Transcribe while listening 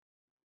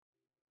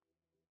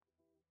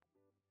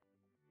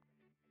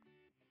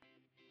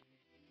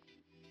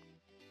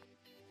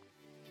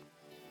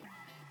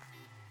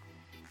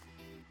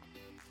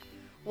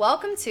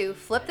Welcome to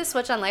Flip the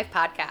Switch on Life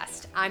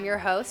podcast. I'm your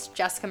host,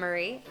 Jessica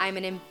Marie. I'm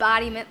an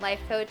embodiment life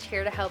coach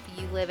here to help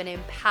you live an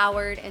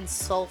empowered and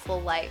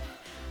soulful life.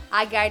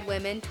 I guide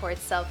women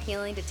towards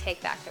self-healing to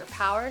take back their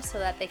power so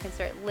that they can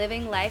start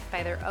living life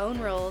by their own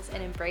rules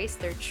and embrace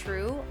their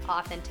true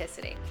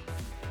authenticity.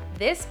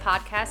 This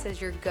podcast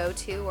is your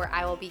go-to where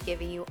I will be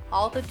giving you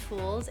all the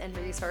tools and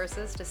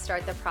resources to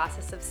start the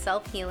process of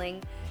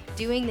self-healing,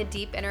 doing the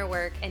deep inner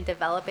work, and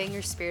developing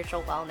your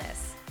spiritual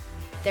wellness.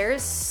 There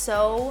is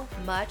so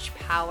much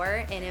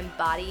power in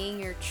embodying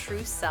your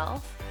true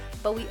self,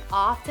 but we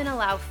often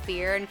allow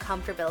fear and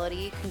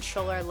comfortability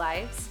control our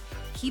lives,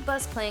 keep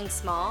us playing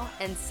small,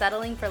 and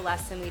settling for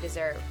less than we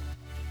deserve.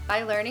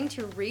 By learning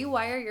to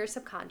rewire your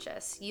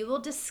subconscious, you will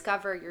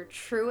discover your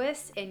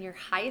truest and your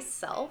highest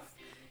self.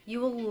 You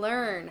will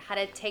learn how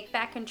to take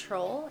back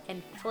control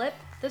and flip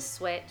the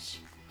switch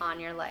on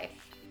your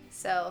life.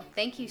 So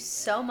thank you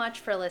so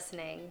much for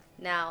listening.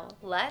 Now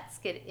let's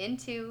get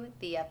into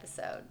the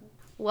episode.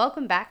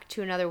 Welcome back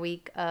to another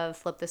week of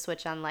Flip the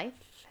Switch on Life.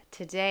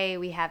 Today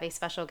we have a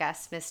special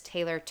guest, Miss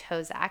Taylor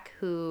Tosczak,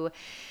 who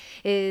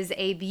is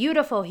a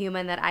beautiful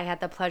human that I had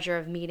the pleasure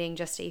of meeting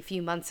just a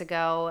few months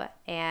ago.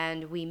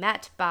 And we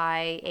met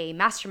by a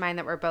mastermind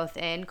that we're both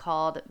in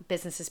called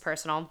Business is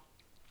Personal.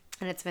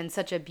 And it's been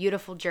such a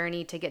beautiful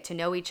journey to get to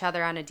know each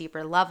other on a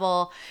deeper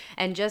level.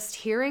 And just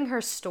hearing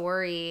her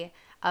story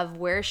of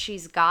where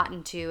she's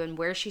gotten to and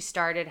where she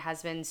started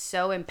has been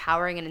so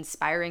empowering and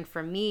inspiring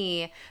for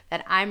me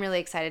that I'm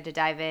really excited to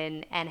dive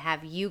in and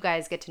have you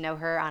guys get to know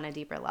her on a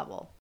deeper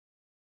level.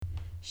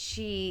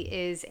 She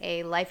is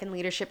a life and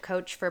leadership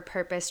coach for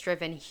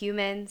purpose-driven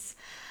humans.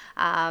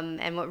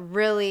 And what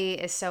really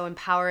is so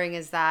empowering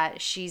is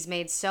that she's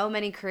made so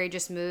many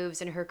courageous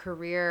moves in her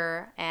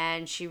career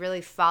and she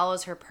really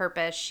follows her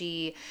purpose.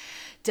 She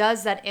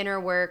does that inner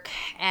work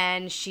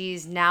and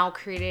she's now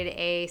created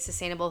a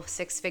sustainable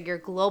six-figure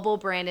global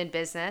branded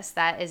business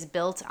that is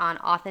built on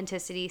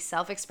authenticity,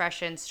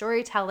 self-expression,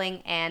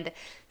 storytelling, and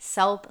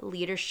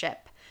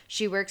self-leadership.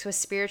 She works with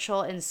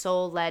spiritual and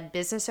soul-led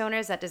business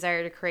owners that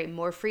desire to create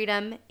more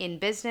freedom in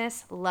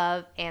business,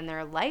 love, and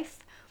their life.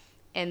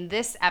 In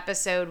this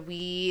episode,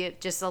 we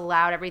just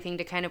allowed everything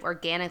to kind of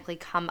organically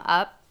come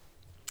up.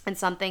 And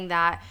something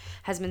that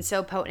has been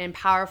so potent and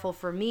powerful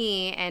for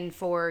me and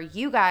for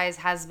you guys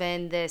has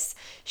been this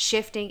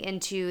shifting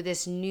into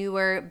this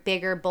newer,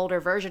 bigger,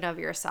 bolder version of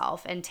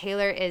yourself. And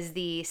Taylor is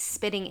the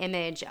spitting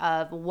image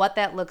of what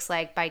that looks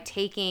like by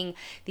taking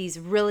these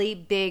really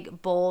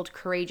big, bold,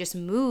 courageous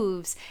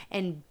moves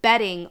and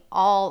betting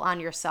all on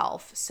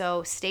yourself.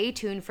 So stay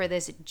tuned for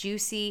this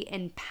juicy,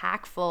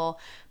 impactful,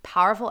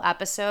 powerful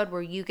episode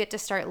where you get to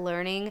start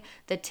learning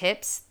the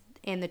tips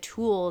and the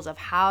tools of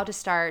how to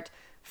start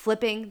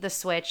flipping the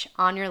switch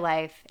on your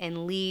life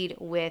and lead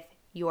with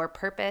your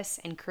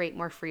purpose and create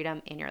more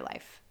freedom in your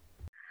life.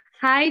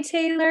 Hi,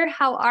 Taylor.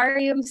 How are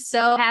you? I'm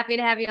so happy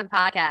to have you on the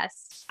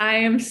podcast. I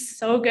am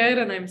so good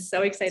and I'm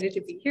so excited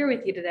to be here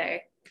with you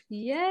today.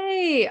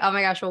 Yay. Oh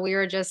my gosh. Well, we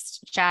were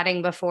just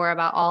chatting before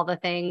about all the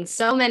things,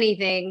 so many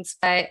things,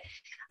 but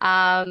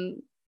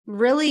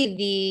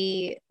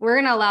really we're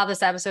going to allow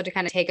this episode to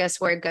kind of take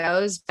us where it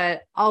goes.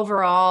 But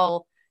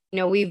overall,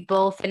 we've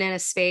both been in a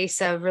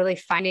space of really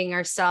finding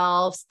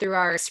ourselves through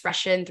our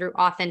expression, through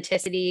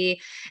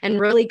authenticity, and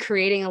really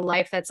creating a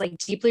life that's like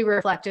deeply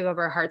reflective of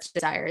our heart's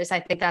desires. I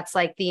think that's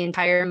like the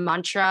entire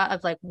mantra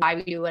of like why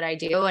we do what I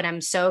do. And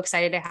I'm so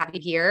excited to have you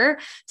here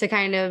to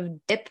kind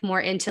of dip more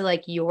into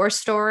like your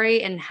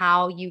story and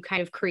how you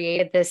kind of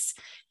created this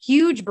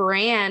huge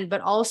brand,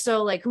 but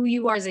also like who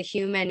you are as a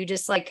human. You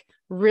just like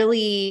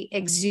really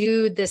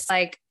exude this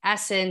like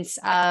essence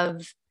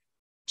of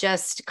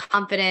just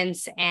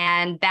confidence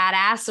and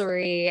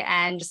badassery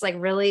and just like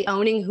really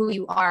owning who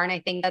you are. And I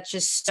think that's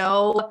just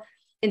so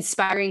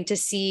inspiring to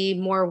see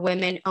more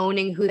women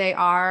owning who they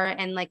are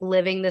and like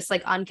living this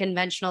like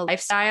unconventional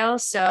lifestyle.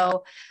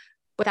 So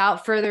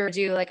without further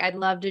ado, like I'd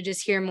love to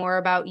just hear more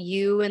about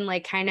you and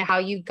like kind of how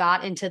you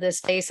got into this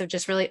space of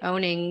just really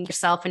owning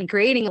yourself and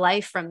creating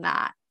life from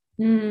that.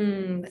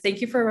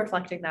 Thank you for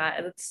reflecting that.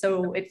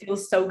 It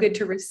feels so good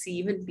to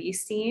receive and be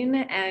seen.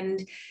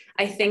 And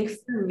I think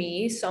for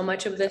me, so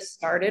much of this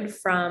started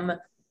from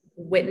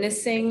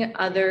witnessing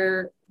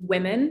other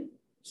women,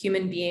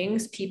 human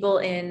beings, people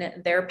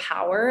in their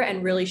power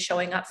and really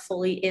showing up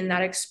fully in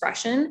that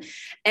expression.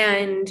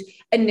 And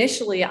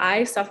initially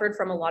I suffered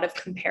from a lot of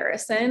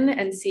comparison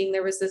and seeing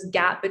there was this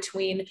gap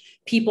between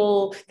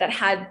people that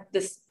had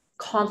this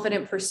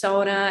confident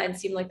persona and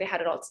seemed like they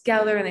had it all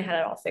together and they had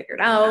it all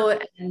figured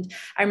out. And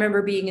I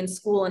remember being in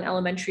school, in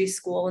elementary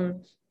school,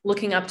 and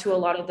looking up to a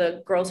lot of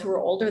the girls who were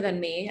older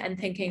than me and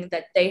thinking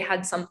that they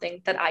had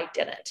something that I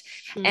didn't.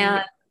 Mm-hmm.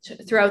 And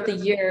throughout the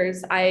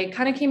years, I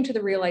kind of came to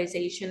the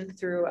realization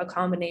through a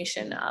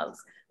combination of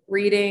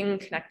reading,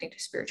 connecting to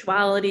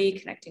spirituality,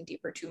 connecting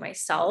deeper to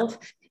myself,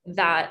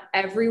 that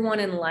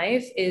everyone in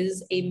life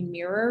is a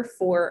mirror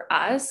for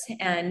us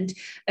and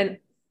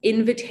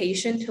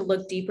invitation to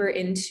look deeper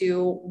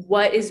into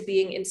what is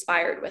being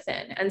inspired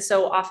within. And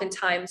so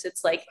oftentimes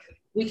it's like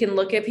we can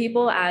look at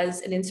people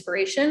as an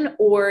inspiration,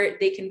 or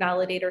they can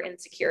validate our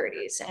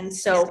insecurities. And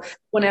so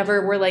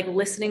whenever we're like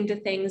listening to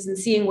things and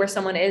seeing where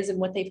someone is and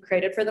what they've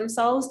created for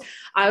themselves,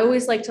 I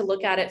always like to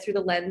look at it through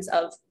the lens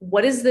of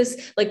what is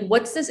this, like,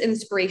 what's this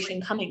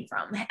inspiration coming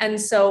from? And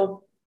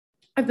so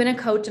I've been a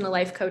coach and a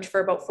life coach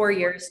for about 4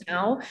 years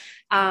now.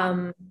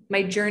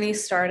 My journey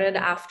started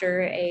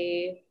after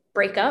a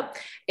breakup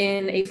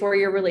in a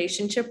 4-year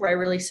relationship where I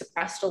really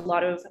suppressed a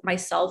lot of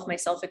myself, my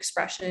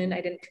self-expression.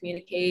 I didn't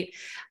communicate.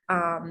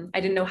 I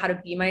didn't know how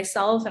to be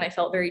myself, and I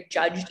felt very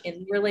judged in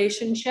the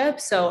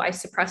relationship. So I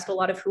suppressed a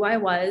lot of who I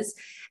was.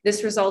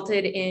 This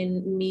resulted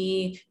in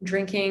me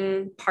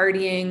drinking,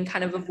 partying,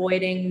 kind of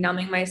avoiding,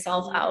 numbing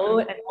myself out,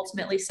 and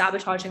ultimately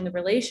sabotaging the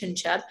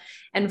relationship.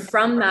 And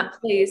from that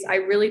place, I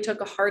really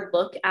took a hard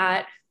look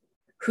at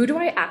who do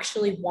I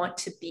actually want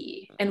to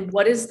be? And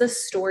what is the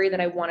story that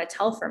I want to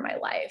tell for my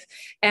life?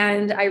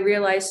 And I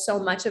realized so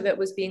much of it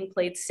was being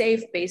played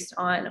safe based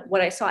on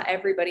what I saw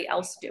everybody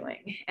else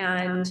doing,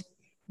 and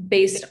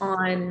based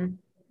on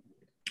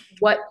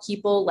what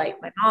people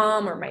like my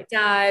mom or my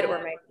dad or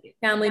my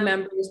family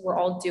members were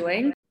all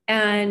doing.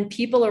 And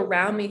people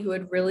around me who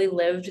had really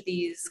lived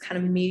these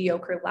kind of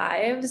mediocre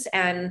lives.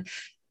 And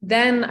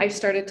then I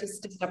started to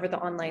discover the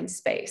online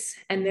space,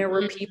 and there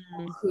were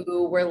people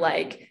who were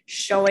like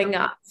showing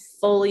up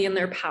fully in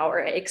their power,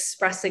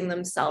 expressing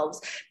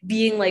themselves,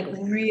 being like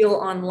real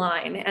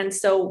online. And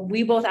so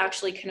we both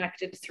actually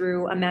connected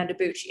through Amanda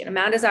Bucci, and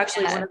Amanda's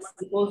actually one of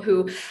the people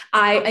who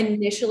I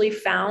initially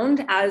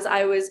found as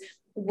I was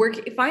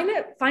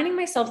finding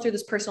myself through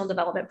this personal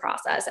development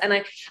process.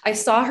 And I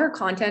saw her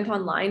content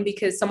online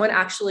because someone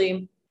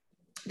actually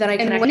that I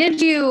connected.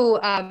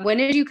 And when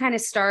did you kind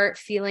of start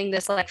feeling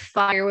this like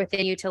fire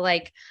within you to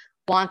like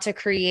want to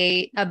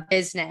create a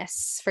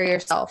business for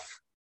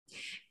yourself?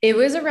 It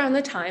was around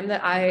the time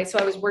that I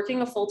was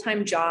working a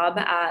full-time job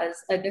as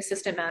an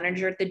assistant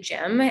manager at the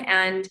gym,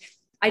 and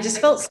I just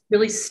felt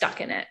really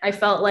stuck in it. I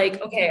felt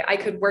like, okay, I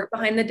could work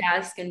behind the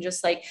desk and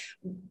just like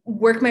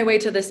work my way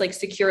to this like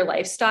secure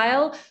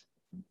lifestyle.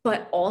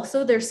 But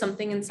also there's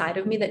something inside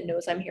of me that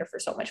knows I'm here for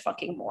so much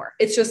fucking more.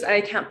 It's just,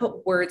 I can't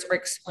put words or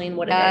explain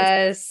what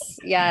it is.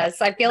 Yes.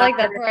 I feel like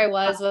that's where I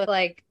was with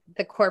like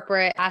the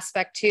corporate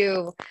aspect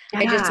too.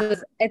 Yeah.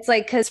 It's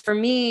like, cause for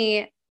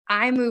me,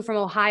 I moved from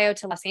Ohio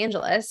to Los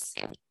Angeles,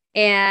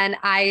 and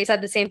I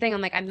said the same thing.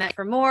 I'm like, I'm meant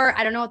for more.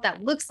 I don't know what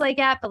that looks like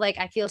yet, but like,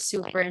 I feel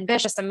super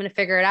ambitious. I'm going to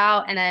figure it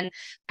out. And then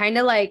kind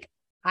of like,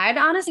 I'd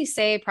honestly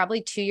say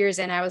probably 2 years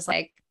in, I was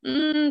like,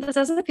 this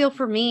doesn't feel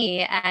for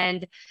me.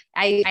 And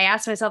I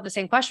asked myself the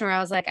same question where I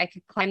was like, I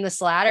could climb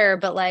this ladder,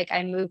 but like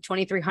I moved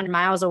 2,300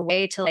 miles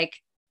away to like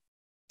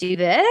do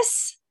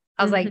this.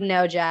 I was like,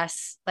 no,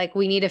 Jess, like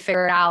we need to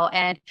figure it out.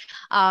 And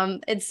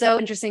it's so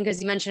interesting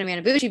because you mentioned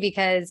Amanda Bucci,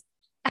 because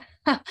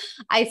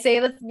I say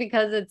this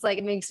because it's like,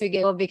 it makes me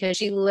giggle because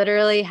she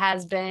literally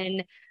has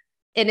been,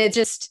 and it's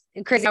just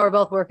crazy how we're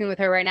both working with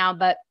her right now,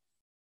 but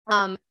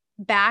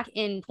back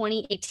in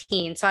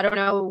 2018. So I don't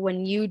know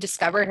when you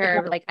discovered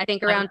her, like I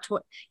think around,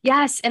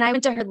 yes. And I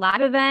went to her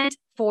live event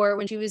for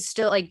when she was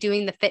still like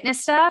doing the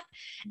fitness stuff.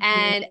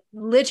 And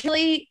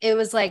literally it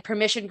was like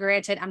permission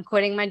granted. I'm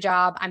quitting my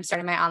job. I'm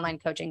starting my online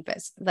coaching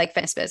business, like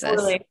fitness business.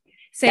 Totally.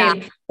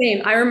 Same.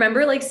 I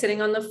remember like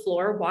sitting on the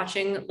floor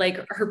watching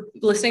like her,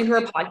 listening to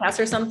her podcast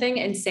or something,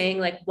 and saying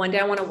like, one day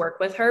I want to work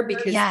with her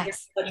because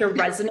there's such a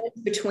resonance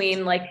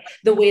between like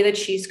the way that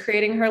she's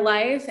creating her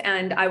life.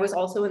 And I was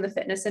also in the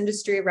fitness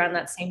industry around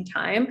that same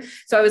time.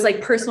 So I was like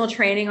personal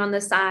training on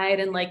the side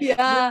and like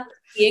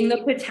seeing the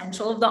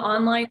potential of the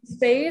online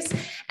space.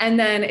 And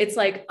then it's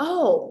like,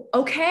 oh,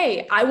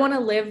 okay, I want to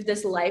live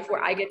this life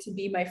where I get to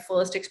be my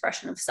fullest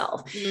expression of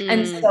self.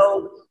 And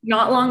so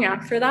not long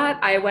after that,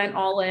 I went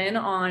all in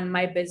on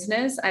my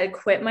business. I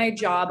quit my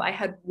job. I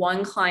had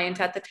one client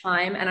at the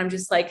time, and I'm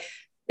just like,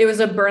 it was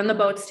a burn the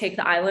boats, take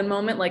the island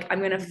moment. Like, I'm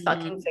going to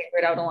fucking figure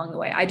it out along the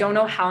way. I don't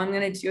know how I'm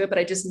going to do it, but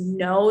I just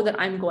know that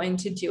I'm going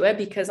to do it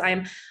because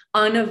I'm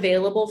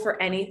unavailable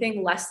for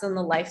anything less than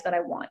the life that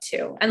I want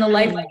to. And the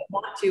life I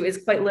want to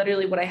is quite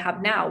literally what I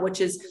have now,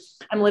 which is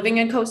I'm living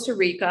in Costa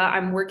Rica.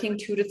 I'm working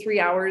 2 to 3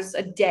 hours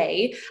a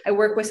day. I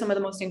work with some of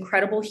the most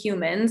incredible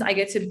humans. I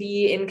get to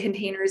be in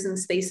containers and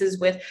spaces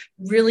with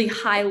really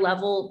high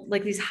level,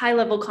 like these high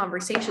level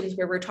conversations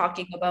where we're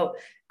talking about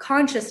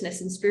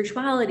consciousness and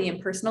spirituality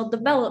and personal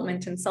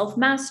development and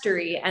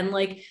self-mastery, and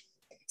like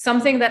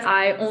something that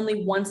I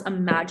only once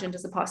imagined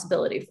as a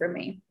possibility for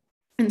me.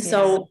 And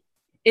so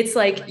it's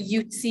like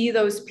you see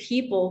those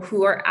people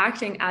who are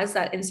acting as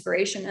that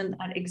inspiration and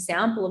an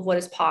example of what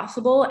is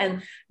possible.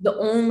 And the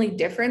only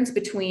difference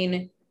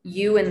between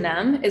you and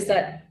them is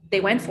that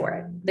they went for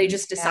it. They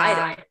just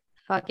decided.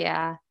 Fuck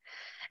yeah.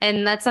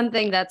 And that's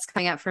something that's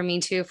coming up for me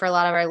too, for a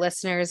lot of our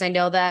listeners. I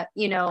know that,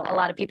 you know, a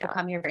lot of people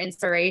come here for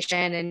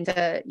inspiration and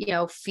to, you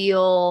know,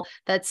 feel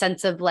that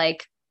sense of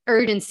like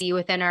urgency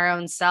within our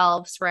own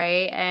selves.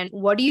 Right. And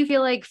what do you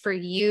feel like for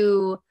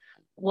you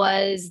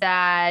was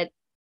that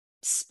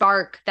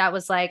spark that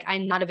was like,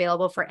 I'm not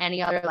available for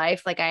any other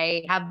life? Like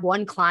I have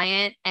one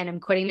client and I'm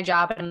quitting the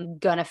job and I'm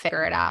gonna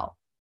figure it out.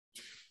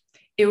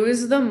 It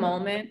was the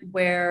moment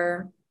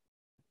where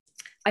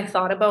I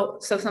thought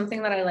about, so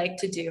something that I like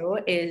to do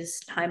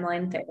is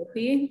timeline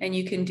therapy. And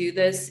you can do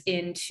this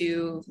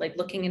into like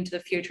looking into the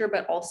future,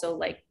 but also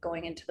like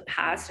going into the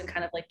past and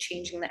kind of like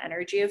changing the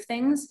energy of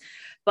things.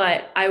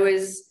 But I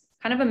was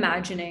kind of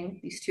imagining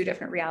these two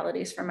different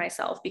realities for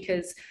myself,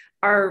 because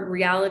our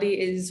reality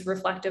is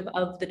reflective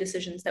of the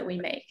decisions that we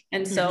make.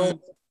 And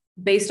so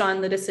based on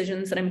the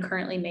decisions that I'm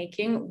currently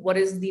making, what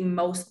is the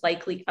most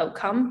likely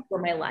outcome for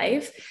my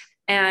life?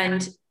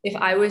 And if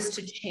I was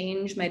to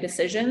change my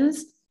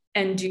decisions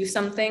and do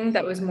something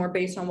that was more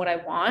based on what I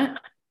want,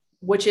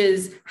 which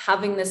is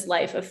having this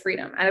life of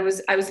freedom. And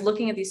I was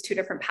looking at these two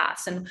different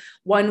paths. And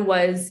one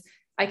was,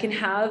 I can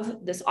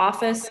have this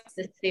office,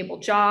 this stable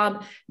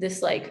job,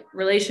 this like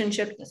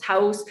relationship, this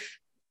house,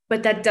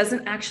 but that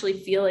doesn't actually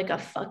feel like a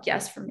fuck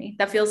yes for me.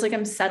 That feels like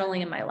I'm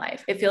settling in my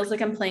life. It feels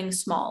like I'm playing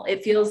small.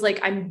 It feels like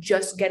I'm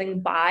just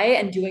getting by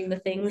and doing the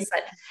things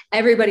that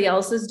everybody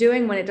else is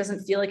doing, when it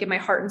doesn't feel like in my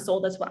heart and soul,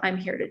 that's what I'm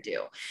here to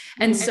do.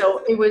 And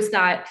so it was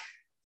that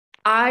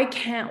I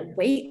can't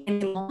wait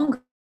any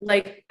longer.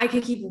 Like I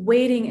could keep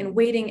waiting and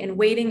waiting and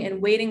waiting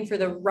and waiting for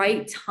the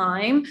right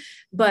time,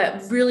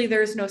 but really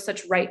there's no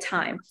such right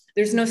time.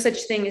 There's no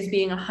such thing as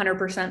being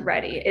 100%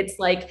 ready. It's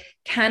like,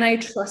 can I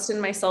trust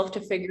in myself to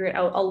figure it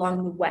out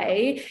along the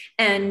way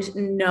and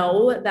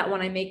know that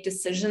when I make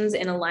decisions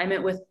in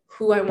alignment with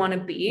who I want to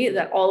be,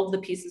 that all of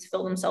the pieces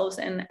fill themselves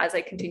in as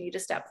I continue to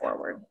step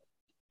forward.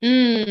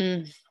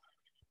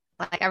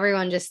 Like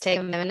everyone just take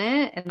a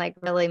minute and like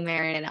really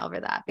marinate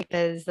over that,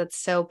 because that's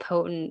so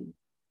potent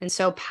and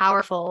so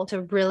powerful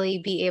to really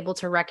be able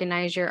to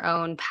recognize your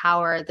own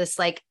power, this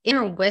like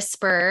inner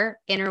whisper,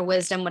 inner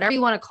wisdom, whatever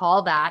you want to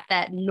call that,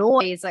 that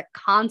noise that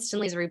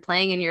constantly is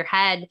replaying in your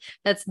head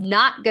that's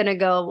not going to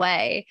go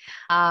away.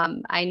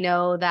 I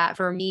know that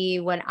for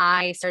me, when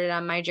I started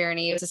on my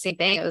journey, it was the same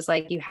thing. It was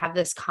like, you have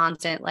this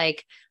constant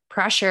like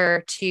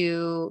pressure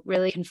to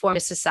really conform to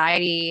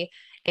society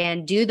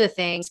and do the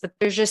things, but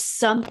there's just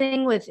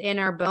something within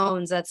our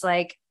bones that's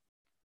like,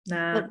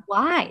 but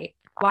why?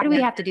 Why do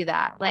we have to do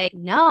that? Like,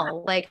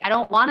 no, like, I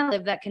don't want to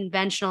live that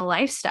conventional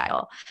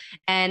lifestyle.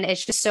 And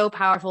it's just so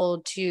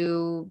powerful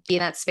to be in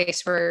that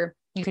space where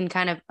you can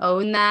kind of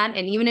own that.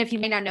 And even if you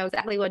may not know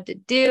exactly what to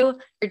do,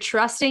 you're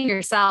trusting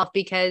yourself,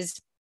 because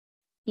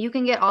you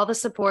can get all the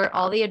support,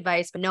 all the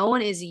advice, but no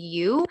one is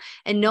you,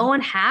 and no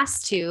one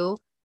has to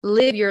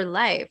live your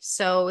life.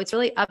 So it's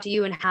really up to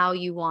you and how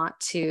you want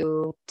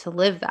to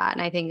live that.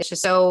 And I think it's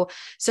just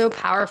so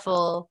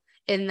powerful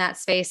in that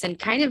space. And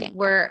kind of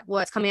where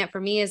what's coming up for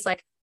me is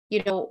like,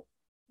 you know,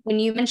 when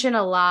you mention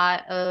a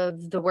lot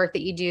of the work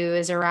that you do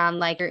is around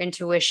like your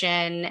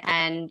intuition,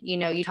 and, you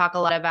know, you talk a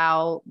lot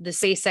about the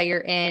space that you're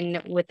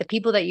in with the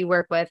people that you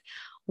work with,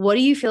 what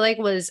do you feel like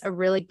was a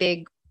really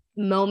big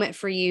moment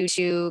for you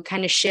to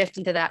kind of shift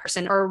into that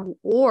person?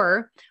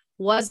 Or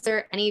was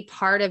there any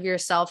part of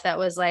yourself that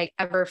was like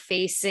ever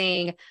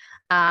facing,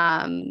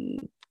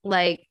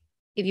 like,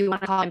 if you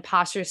want to call it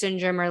imposter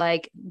syndrome, or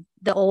like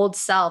the old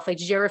self? Like,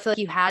 did you ever feel like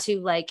you had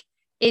to like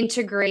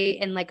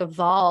integrate and like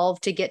evolve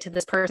to get to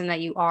this person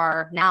that you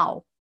are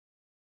now?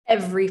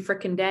 Every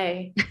freaking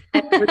day.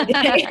 Every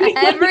day.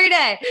 Every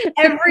day.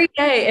 Every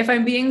day. If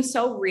I'm being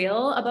so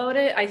real about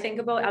it, I think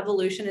about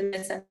evolution in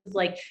the sense of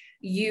like,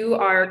 you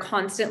are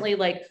constantly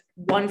like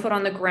one foot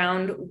on the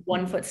ground,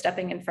 one foot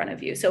stepping in front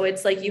of you. So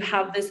it's like you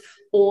have this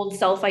old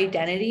self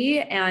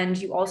identity, and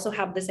you also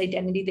have this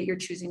identity that you're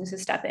choosing to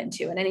step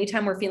into. And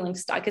anytime we're feeling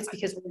stuck, it's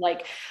because we're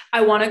like,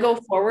 I want to go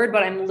forward,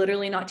 but I'm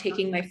literally not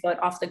taking my foot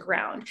off the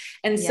ground.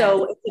 And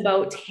so it's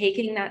about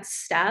taking that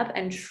step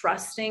and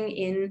trusting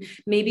in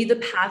maybe the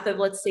path of,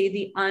 let's say,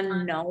 the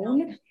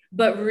unknown,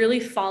 but really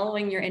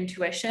following your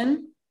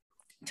intuition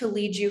to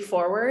lead you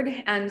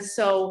forward. And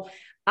so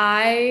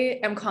I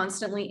am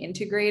constantly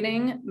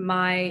integrating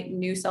my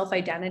new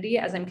self-identity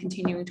as I'm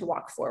continuing to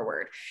walk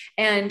forward.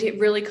 And it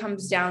really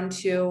comes down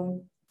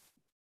to,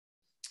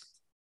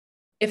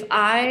 if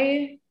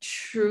I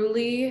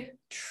truly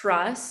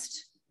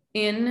trust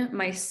in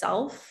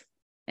myself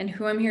and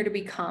who I'm here to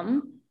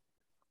become,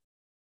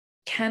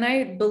 can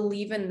I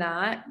believe in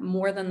that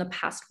more than the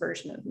past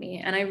version of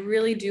me? And I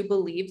really do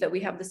believe that we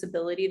have this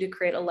ability to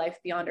create a life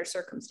beyond our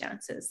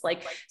circumstances.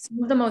 Like,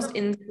 some of the most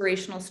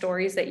inspirational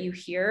stories that you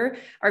hear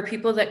are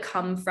people that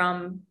come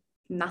from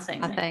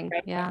nothing. Right?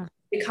 Yeah.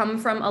 They come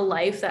from a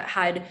life that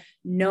had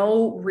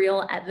no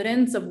real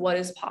evidence of what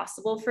is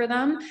possible for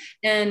them.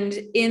 And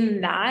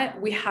in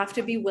that, we have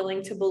to be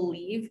willing to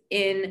believe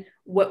in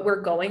what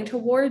we're going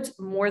towards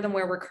more than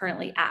where we're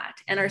currently at.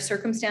 And our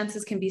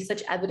circumstances can be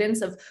such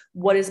evidence of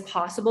what is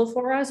possible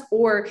for us,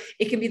 or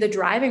it can be the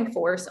driving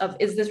force of,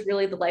 is this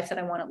really the life that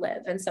I want to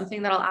live? And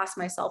something that I'll ask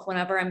myself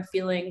whenever I'm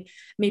feeling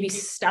maybe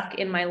stuck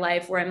in my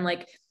life, where I'm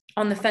like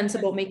on the fence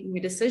about making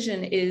a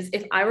decision, is,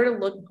 if I were to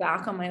look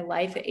back on my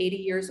life at 80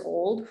 years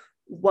old,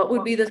 what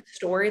would be the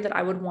story that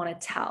I would want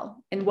to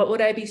tell? And what would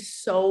I be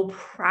so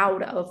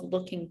proud of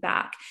looking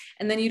back?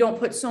 And then you don't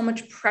put so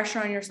much pressure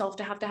on yourself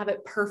to have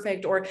it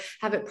perfect or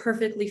have it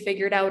perfectly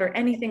figured out or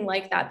anything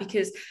like that,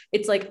 because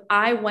it's like,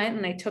 I went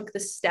and I took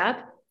the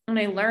step and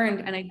I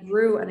learned and I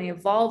grew and I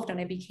evolved and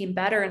I became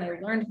better and I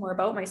learned more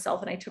about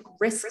myself and I took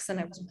risks and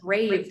I was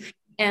brave.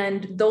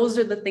 And those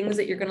are the things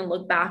that you're going to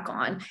look back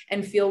on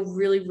and feel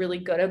really, really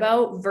good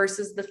about,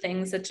 versus the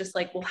things that just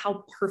like, well,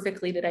 how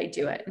perfectly did I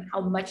do it? And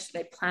how much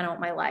did I plan out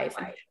my life?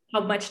 And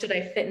how much did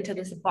I fit into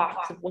this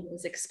box of what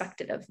was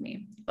expected of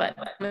me? But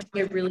how much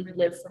did I really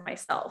live for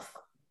myself?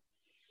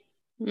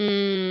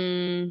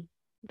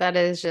 That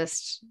is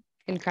just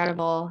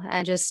incredible.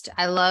 And just,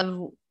 I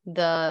love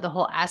the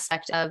whole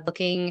aspect of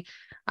looking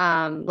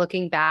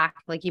back,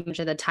 like you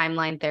mentioned, the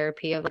timeline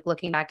therapy of like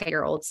looking back at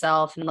your old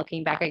self and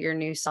looking back at your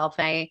new self.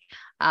 And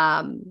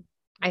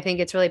I think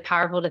it's really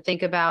powerful to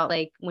think about,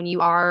 like, when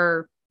you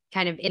are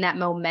kind of in that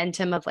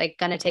momentum of like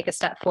going to take a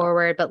step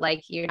forward, but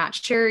like you're not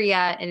sure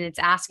yet. And it's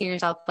asking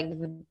yourself, like,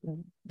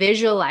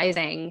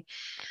 visualizing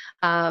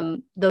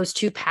those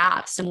two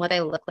paths and what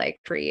they look like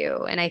for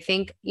you. And I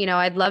think,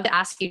 I'd love to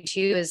ask you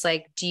too, is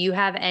like, do you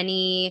have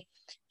any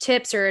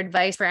tips or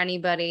advice for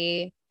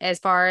anybody as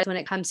far as when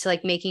it comes to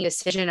like making a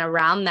decision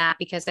around that?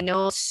 Because I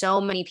know so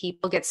many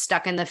people get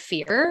stuck in the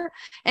fear,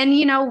 and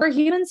we're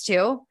humans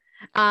too.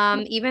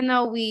 Even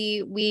though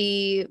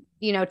we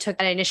took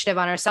that initiative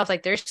on ourselves,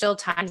 like there's still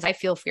times I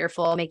feel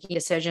fearful making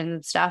decisions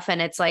and stuff.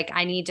 And it's like,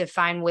 I need to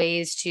find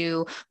ways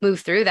to move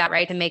through that,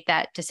 right? To make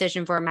that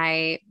decision for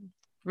my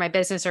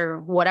business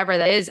or whatever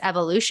that is,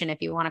 evolution,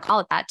 if you want to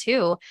call it that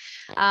too.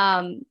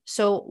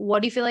 So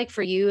what do you feel like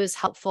for you is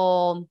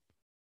helpful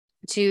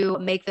to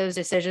make those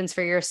decisions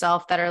for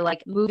yourself that are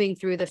like moving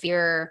through the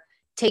fear,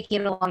 taking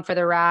it along for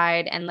the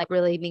ride, and like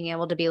really being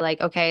able to be like,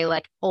 okay,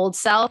 like old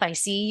self, I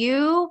see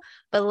you,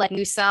 but like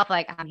new self,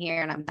 like I'm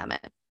here and I'm done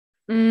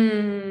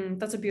it?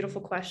 That's a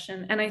beautiful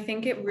question. And I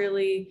think it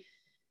really,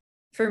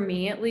 for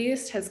me at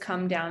least, has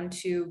come down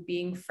to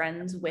being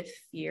friends with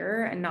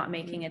fear and not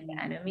making it the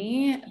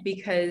enemy,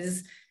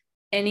 because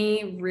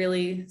any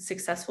really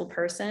successful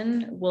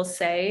person will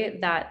say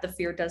that the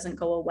fear doesn't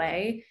go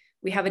away.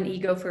 We have an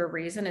ego for a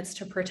reason. It's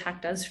to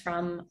protect us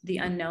from the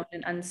unknown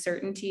and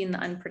uncertainty and the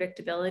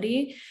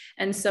unpredictability.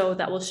 And so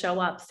that will show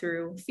up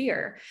through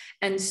fear.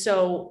 And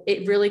so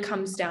it really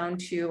comes down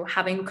to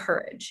having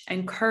courage,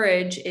 and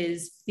courage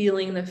is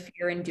feeling the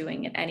fear and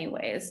doing it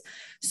anyways.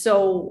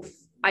 So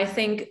I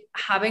think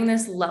having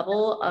this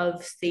level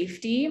of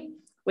safety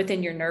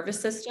within your nervous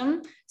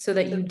system so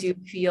that you do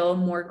feel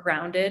more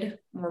grounded,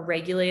 more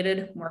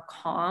regulated, more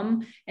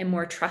calm, and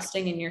more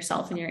trusting in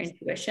yourself and your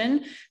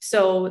intuition.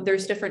 So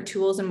there's different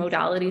tools and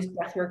modalities,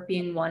 breathwork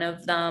being one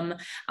of them,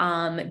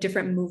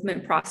 different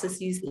movement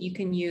processes that you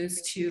can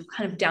use to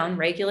kind of down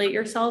regulate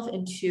yourself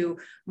into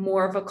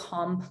more of a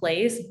calm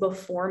place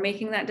before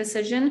making that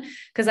decision.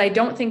 Because I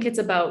don't think it's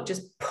about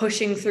just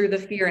pushing through the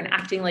fear and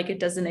acting like it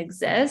doesn't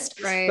exist,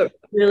 right? But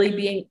really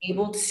being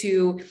able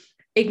to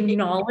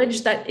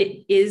acknowledge that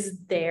it is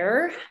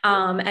there.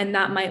 And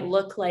that might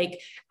look like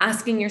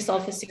asking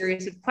yourself a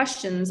series of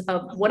questions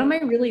of, what am I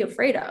really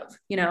afraid of?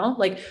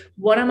 Like,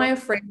 what am I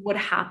afraid would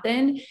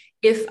happen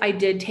if I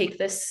did take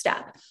this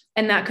step?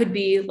 And that could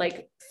be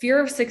like, fear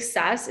of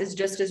success is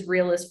just as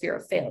real as fear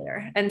of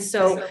failure. And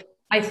so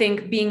I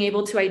think being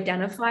able to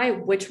identify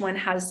which one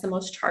has the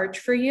most charge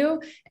for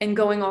you and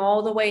going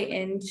all the way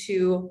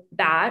into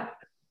that,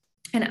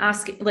 and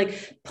asking,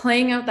 like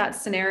playing out that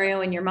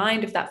scenario in your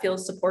mind, if that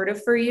feels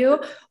supportive for you,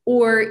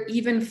 or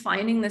even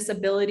finding this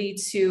ability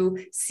to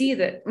see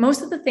that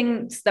most of the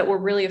things that we're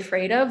really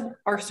afraid of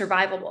are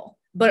survivable.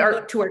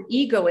 But to our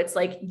ego, it's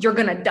like, you're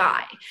going to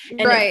die.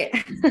 And right.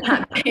 It's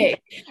not big.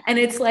 And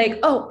it's like,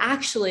 oh,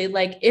 actually,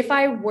 like if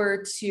I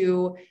were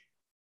to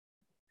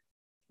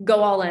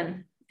go all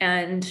in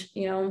and,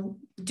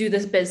 do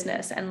this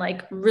business and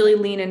like really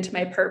lean into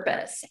my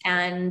purpose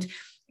and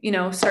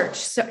start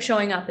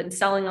showing up and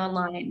selling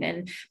online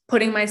and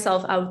putting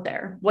myself out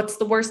there, what's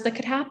the worst that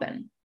could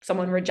happen?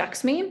 Someone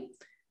rejects me?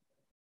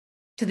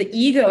 To the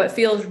ego, it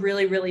feels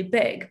really, really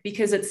big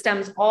because it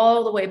stems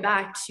all the way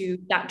back to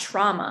that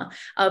trauma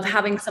of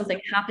having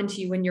something happen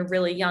to you when you're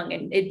really young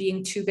and it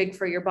being too big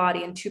for your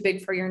body and too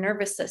big for your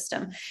nervous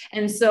system.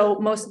 And so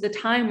most of the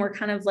time we're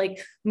kind of like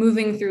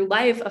moving through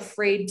life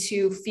afraid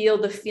to feel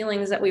the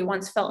feelings that we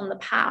once felt in the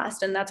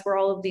past. And that's where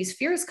all of these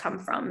fears come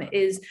from,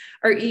 is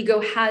our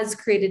ego has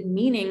created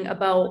meaning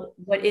about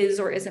what is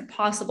or isn't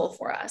possible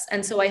for us.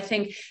 And so I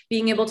think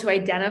being able to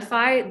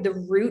identify the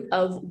root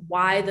of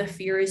why the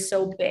fear is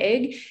so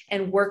big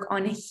and work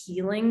on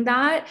healing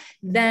that,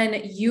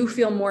 then you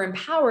feel more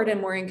empowered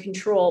and more in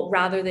control,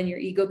 rather than your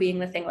ego being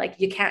the thing, like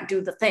you can't do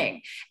the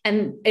thing.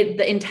 And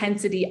the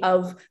intensity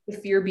of the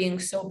fear being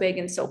so big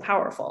and so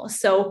powerful.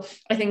 So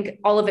I think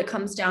all of it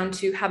comes down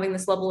to having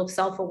this level of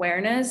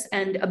self-awareness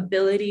and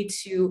ability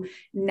to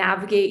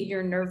navigate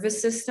your nervous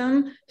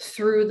system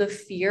through the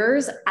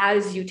fears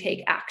as you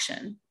take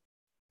action.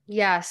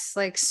 Yes,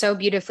 like so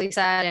beautifully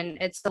said. And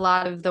it's a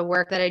lot of the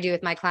work that I do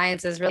with my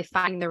clients is really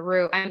finding the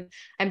root. I'm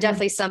Mm.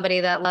 definitely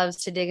somebody that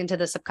loves to dig into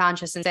the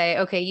subconscious and say,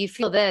 okay, you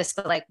feel this,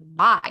 but like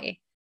why?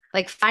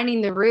 Like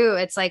finding the root,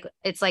 it's like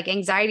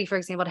anxiety, for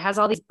example, it has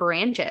all these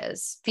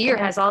branches. Fear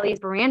has all these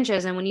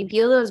branches. And when you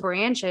heal those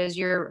branches,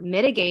 you're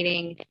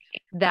mitigating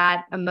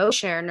that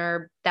emotion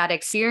or that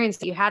experience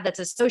that you had that's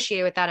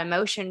associated with that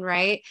emotion,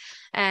 right?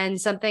 And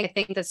something I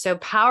think that's so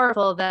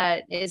powerful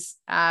that is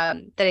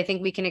that I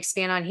think we can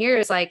expand on here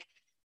is like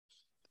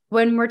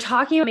when we're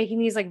talking about making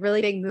these like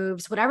really big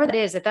moves, whatever that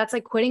is, if that's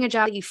like quitting a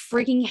job that you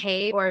freaking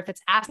hate, or if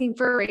it's asking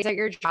for a raise at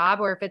your job,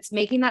 or if it's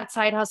making that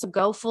side hustle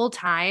go full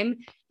time,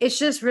 it's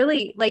just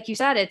really, like you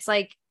said, it's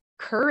like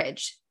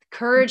courage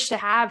to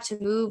have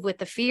to move with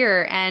the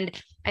fear. And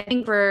I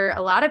think for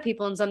a lot of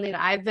people, and something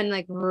that I've been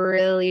like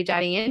really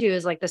diving into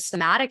is like the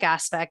somatic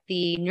aspect,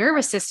 the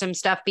nervous system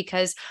stuff,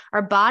 because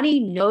our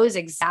body knows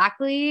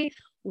exactly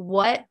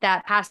what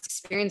that past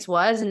experience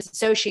was and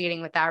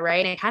associating with that,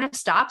 right? And it kind of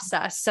stops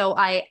us. So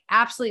I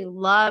absolutely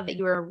love that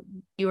you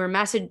were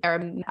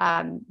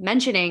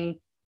mentioning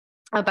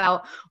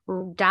about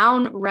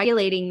down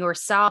regulating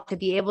yourself to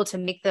be able to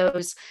make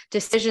those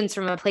decisions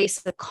from a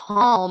place of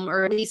calm,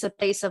 or at least a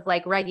place of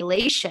like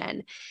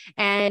regulation.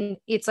 And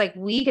it's like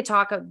we could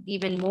talk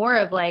even more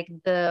of like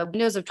the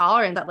windows of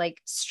tolerance, that like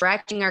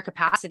stretching our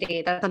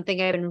capacity. That's something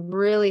I've been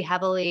really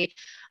heavily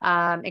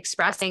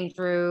expressing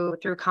through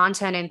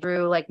content and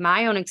through like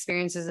my own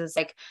experiences. Is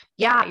like,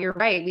 yeah, you're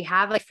right, we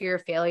have like fear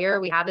of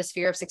failure, we have this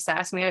fear of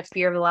success, we have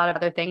fear of a lot of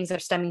other things that are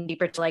stemming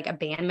deeper to like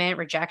abandonment,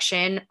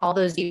 rejection, all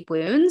those deep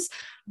wounds.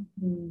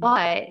 Mm.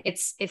 But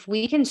it's, if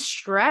we can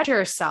stretch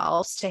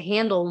ourselves to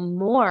handle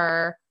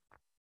more,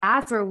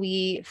 that's where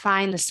we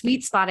find the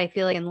sweet spot, I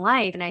feel like, in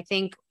life. And I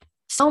think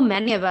so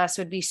many of us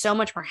would be so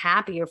much more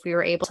happier if we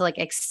were able to like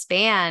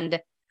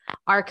expand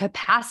our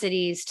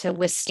capacities to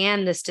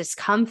withstand this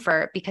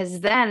discomfort,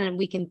 because then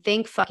we can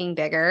think fucking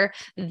bigger.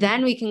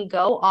 Then we can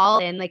go all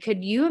in. Like,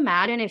 could you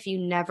imagine if you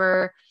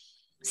never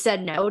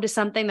said no to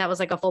something that was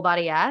like a full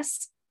body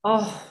yes?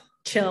 Oh,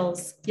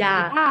 chills.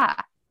 Yeah. Yeah.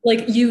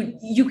 Like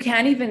you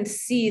can't even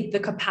see the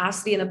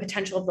capacity and the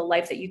potential of the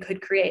life that you could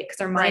create,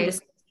 because our mind Right.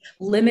 is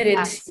limited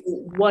to Yes.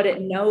 what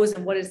it knows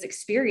and what it's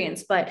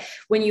experienced. But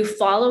when you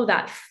follow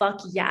that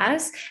fuck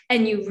yes,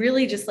 and you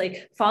really just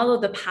like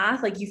follow the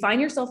path, like you find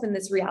yourself in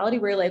this reality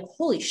where you're like,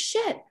 holy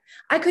shit,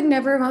 I could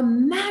never have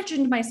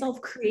imagined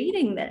myself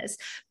creating this.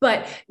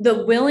 But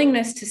the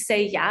willingness to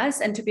say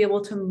yes and to be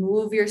able to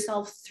move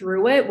yourself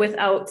through it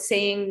without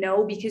saying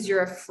no because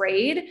you're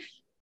afraid,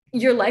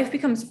 your life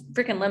becomes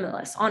freaking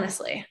limitless,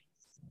 honestly.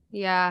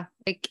 Yeah.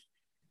 Like,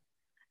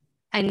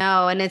 I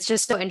know. And it's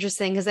just so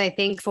interesting because I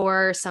think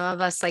for some of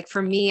us, like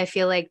for me, I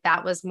feel like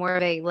that was more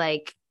of a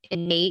like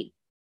innate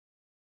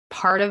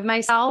part of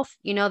myself,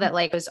 that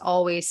like was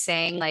always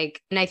saying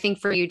like, and I think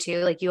for you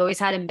too, like you always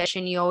had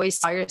ambition, you always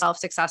saw yourself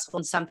successful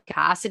in some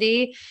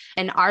capacity.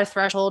 And our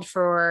threshold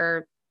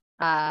for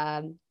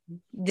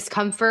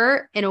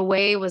discomfort in a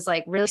way was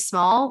like really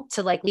small,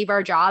 to like leave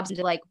our jobs and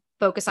to like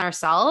focus on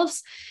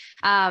ourselves.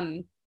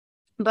 Um,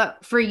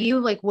 but for you,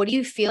 like, what do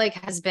you feel like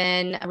has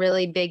been a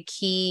really big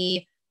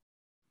key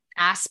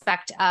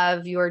aspect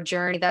of your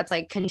journey that's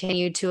like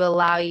continued to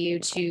allow you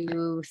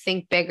to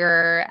think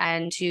bigger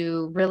and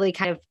to really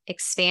kind of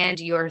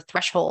expand your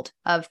threshold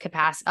of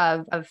capacity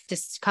of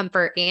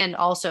discomfort and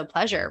also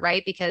pleasure,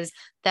 right? Because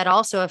that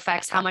also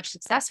affects how much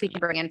success we can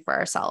bring in for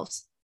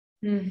ourselves.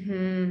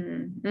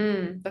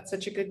 That's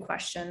such a good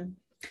question.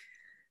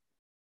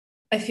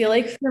 I feel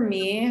like for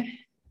me,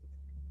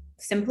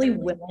 simply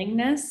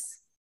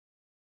willingness,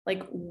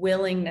 like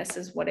willingness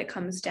is what it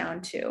comes down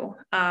to.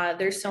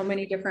 There's so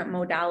many different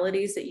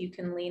modalities that you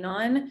can lean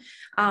on.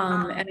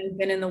 And I've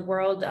been in the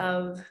world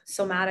of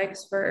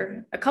somatics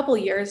for a couple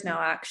years now,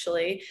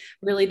 actually,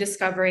 really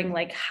discovering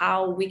like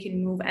how we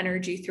can move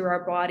energy through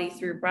our body,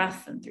 through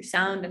breath and through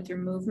sound and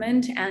through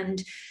movement,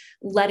 and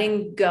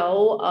letting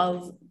go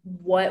of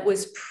what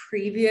was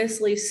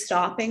previously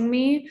stopping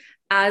me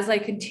as I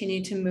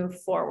continue to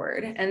move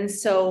forward. And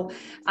so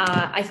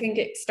I think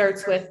it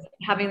starts with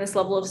having this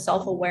level of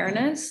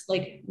self-awareness,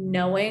 like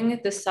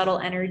knowing the subtle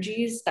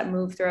energies that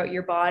move throughout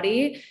your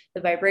body, the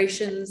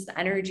vibrations, the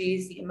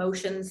energies, the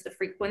emotions, the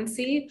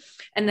frequency,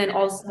 and then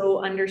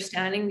also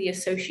understanding the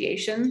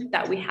association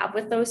that we have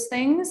with those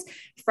things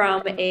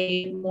from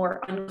a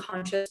more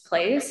unconscious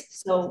place.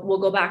 So we'll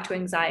go back to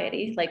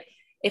anxiety. Like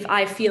if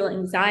I feel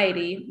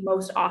anxiety,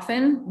 most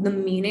often the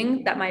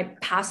meaning that my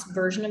past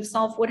version of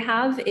self would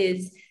have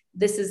is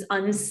this is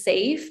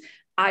unsafe.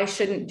 I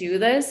shouldn't do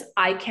this.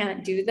 I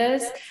can't do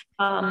this.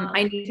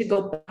 I need to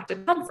go back to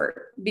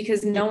comfort,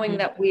 because knowing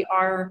that we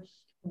are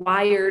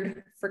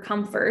wired for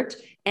comfort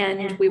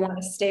and we want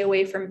to stay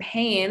away from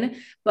pain,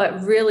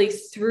 but really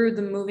through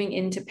the moving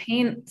into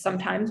pain,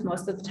 sometimes,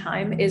 most of the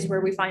time, is where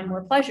we find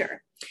more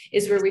pleasure,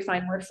 is where we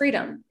find more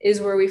freedom,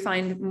 is where we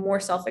find more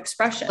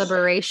self-expression.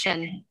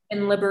 Liberation.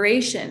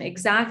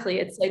 Exactly.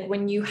 It's like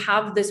when you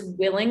have this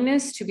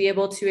willingness to be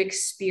able to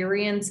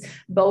experience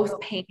both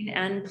pain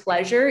and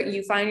pleasure,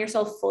 you find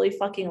yourself fully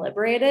fucking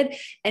liberated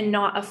and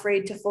not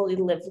afraid to fully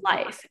live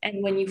life.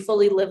 And when you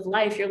fully live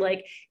life, you're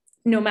like,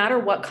 no matter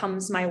what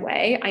comes my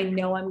way, I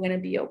know I'm going to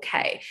be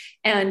okay.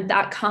 And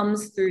that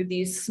comes through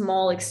these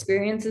small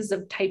experiences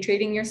of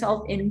titrating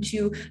yourself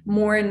into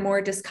more and more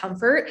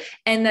discomfort.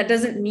 And that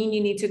doesn't mean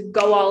you need to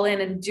go all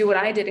in and do what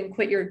I did and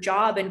quit your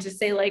job and just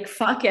say like,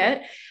 fuck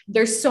it.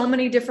 There's so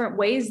many different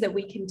ways that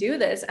we can do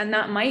this. And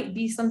that might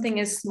be something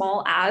as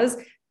small as,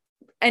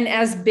 and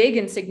as big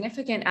and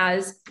significant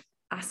as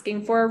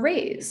asking for a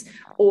raise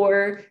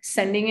or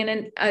sending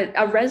in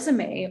a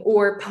resume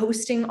or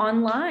posting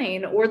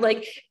online or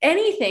like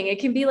anything. It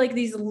can be like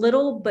these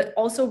little, but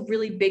also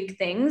really big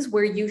things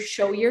where you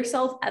show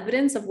yourself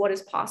evidence of what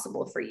is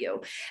possible for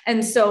you.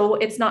 And so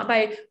it's not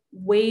by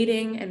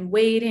waiting,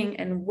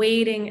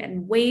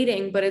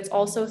 but it's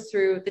also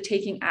through the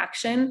taking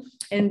action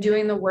and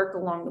doing the work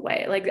along the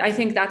way. Like, I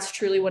think that's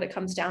truly what it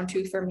comes down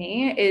to for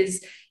me,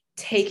 is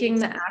taking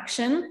the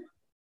action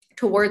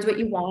towards what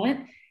you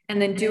want, and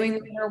then doing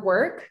the inner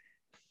work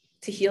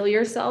to heal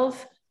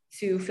yourself,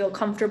 to feel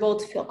comfortable,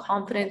 to feel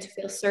confident, to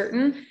feel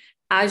certain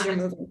as you're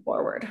moving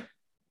forward.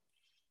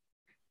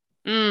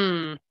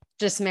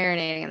 Just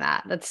marinating in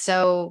that. That's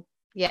so,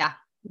 yeah,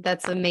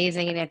 that's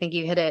amazing. And I think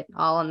you hit it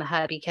all on the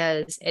head,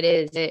 because it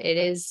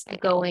is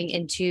going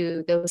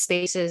into those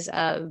spaces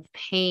of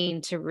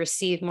pain to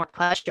receive more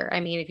pleasure. I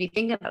mean, if you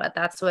think about it,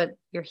 that's what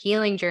your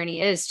healing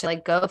journey is, to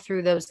like go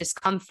through those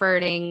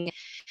discomforting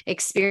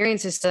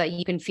experiences so that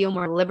you can feel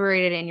more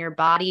liberated in your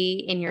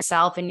body, in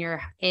yourself, in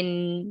your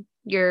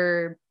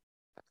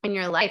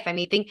life. I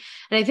mean,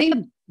 I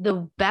think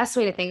the best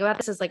way to think about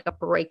this is like a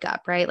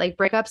breakup, right? Like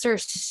breakups are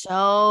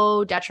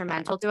so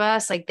detrimental to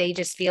us. Like they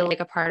just feel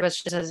like a part of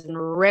us just has been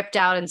ripped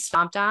out and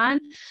stomped on.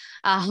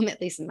 At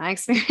least in my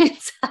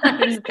experience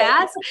in the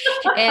past.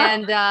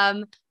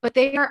 And, but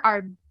they are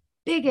our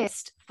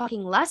biggest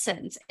fucking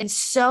lessons, and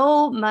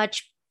so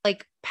much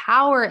like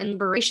power and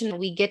liberation that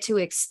we get to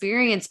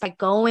experience by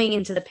going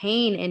into the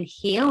pain and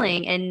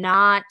healing and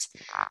not,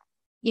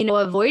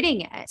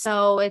 avoiding it.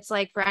 So it's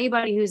like for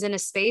anybody who's in a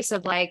space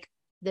of like,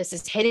 this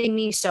is hitting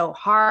me so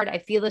hard, I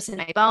feel this in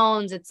my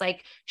bones. It's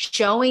like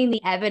showing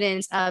the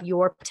evidence of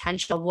your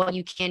potential, of what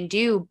you can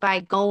do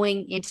by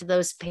going into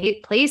those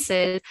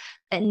places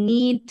that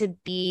need to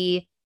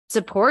be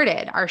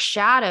supported, our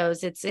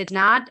shadows. It's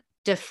not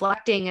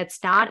deflecting,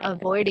 it's not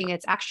avoiding,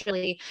 it's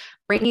actually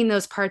bringing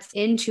those parts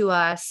into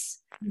us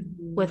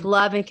with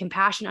love and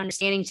compassion,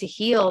 understanding, to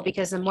heal.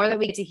 Because the more that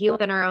we get to heal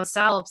within our own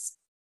selves,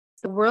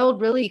 the world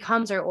really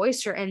becomes our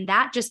oyster, and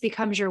that just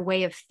becomes your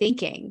way of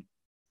thinking.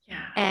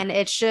 Yeah. And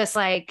it's just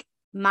like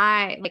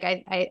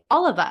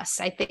all of us,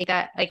 I think,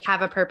 that like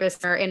have a purpose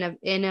or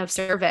in a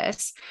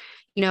service.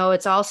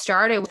 It's all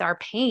started with our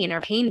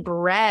pain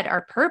bred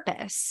our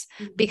purpose,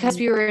 because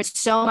we were in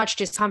so much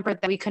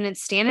discomfort that we couldn't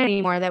stand it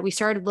anymore, that we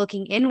started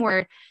looking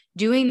inward,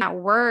 doing that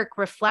work,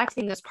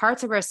 reflecting those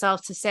parts of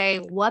ourselves to say,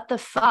 what the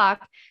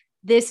fuck?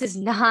 This is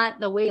not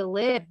the way to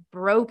live,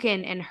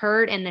 broken and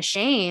hurt and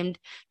ashamed,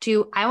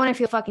 to I want to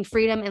feel fucking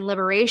freedom and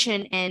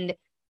liberation and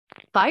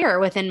fire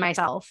within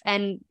myself.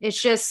 And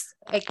it's just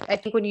like, I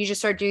think when you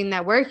just start doing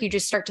that work, you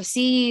just start to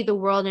see the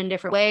world in a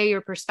different way.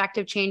 Your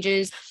perspective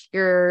changes,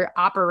 your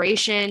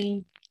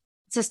operation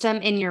system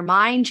in your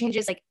mind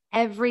changes, like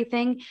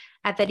everything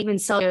at that even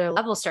cellular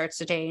level starts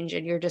to change.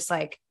 And you're just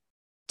like,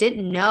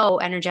 didn't know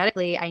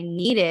energetically I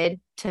needed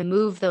to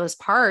move those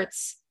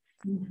parts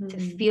to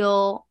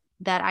feel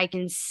that I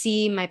can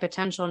see my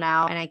potential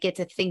now, and I get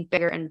to think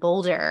bigger and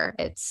bolder.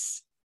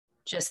 It's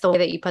just the way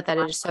that you put that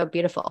is so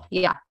beautiful.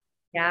 Yeah.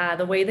 Yeah,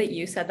 the way that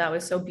you said that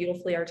was so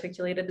beautifully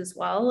articulated as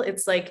well.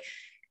 It's like,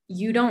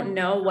 you don't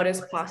know what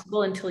is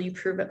possible until you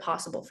prove it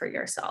possible for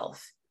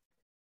yourself.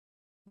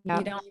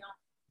 Yep.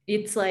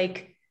 It's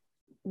like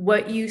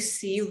what you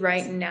see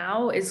right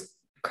now is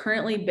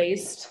currently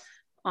based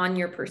on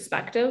your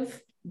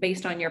perspective,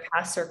 based on your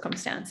past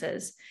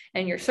circumstances,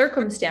 and your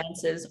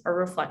circumstances are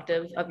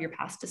reflective of your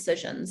past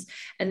decisions.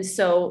 And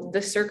so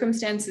the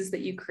circumstances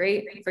that you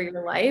create for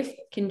your life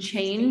can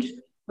change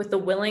with the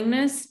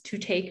willingness to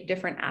take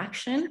different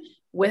action,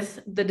 with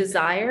the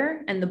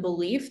desire and the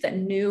belief that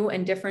new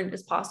and different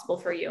is possible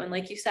for you. And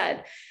like you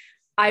said,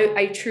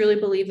 I truly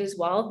believe as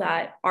well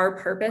that our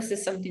purpose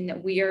is something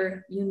that we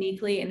are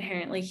uniquely,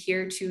 inherently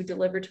here to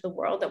deliver to the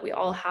world, that we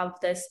all have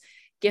this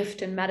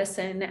gift and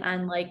medicine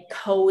and like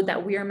code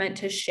that we are meant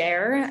to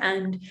share.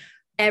 And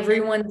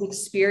everyone's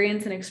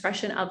experience and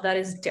expression of that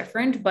is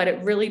different, but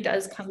it really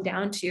does come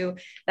down to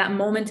that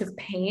moment of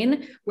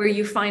pain where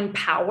you find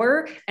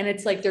power, and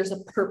it's like, there's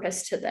a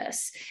purpose to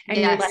this. And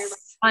yes. You're like,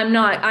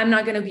 I'm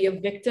not going to be a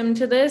victim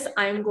to this.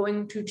 I'm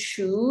going to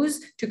choose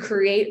to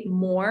create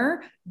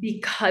more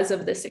because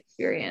of this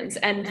experience.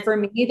 And for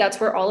me, that's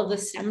where all of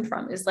this stemmed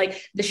from, is like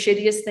the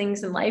shittiest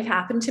things in life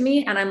happened to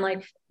me. And I'm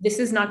like, this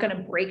is not going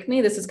to break me.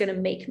 This is going to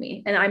make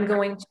me. And I'm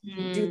going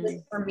to do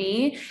this for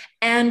me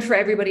and for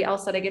everybody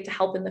else that I get to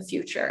help in the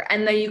future.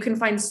 And then you can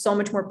find so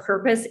much more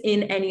purpose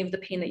in any of the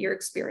pain that you're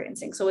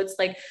experiencing. So it's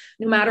like,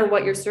 no matter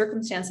what your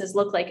circumstances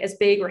look like, as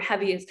big or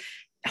heavy, as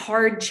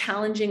hard,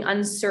 challenging,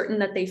 uncertain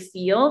that they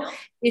feel,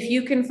 if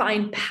you can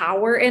find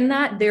power in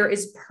that, there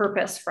is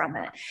purpose from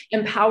it.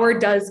 And power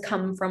does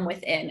come from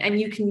within.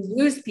 And you can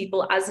use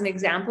people as an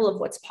example of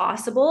what's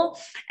possible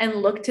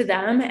and look to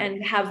them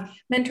and have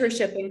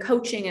mentorship and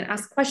coaching and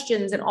ask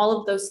questions and all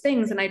of those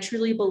things. And I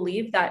truly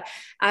believe that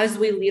as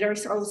we lead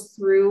ourselves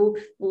through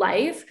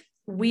life,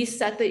 we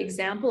set the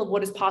example of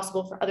what is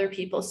possible for other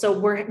people. So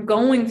we're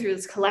going through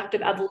this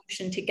collective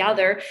evolution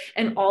together,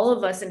 and all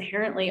of us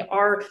inherently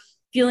are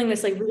feeling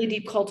this like really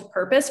deep call to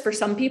purpose. For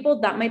some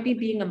people, that might be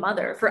being a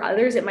mother. For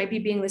others, it might be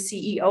being the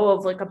CEO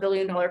of like $1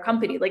 billion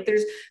company. Like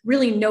there's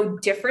really no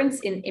difference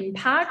in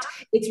impact.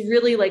 It's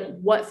really like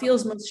what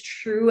feels most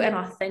true and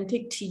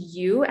authentic to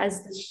you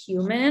as the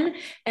human,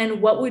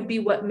 and what would be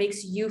what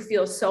makes you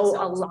feel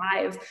so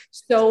alive,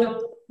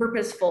 so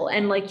purposeful.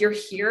 And like you're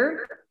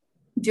here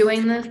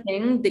doing the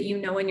thing that you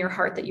know in your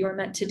heart that you are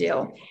meant to do.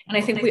 And I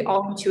think we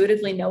all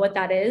intuitively know what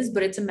that is,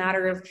 but it's a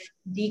matter of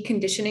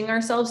deconditioning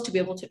ourselves to be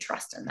able to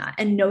trust in that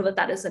and know that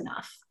that is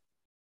enough.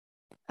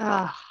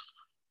 Oh,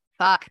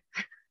 fuck.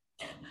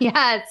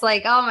 Yeah, it's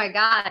like, oh my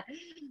God.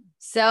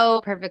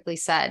 So perfectly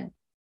said.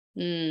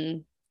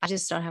 I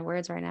just don't have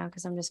words right now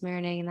because I'm just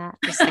marinating that.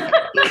 Just like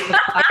the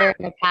fire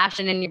and the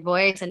passion in your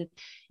voice. And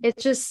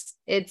it's just,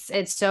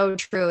 it's so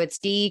true. It's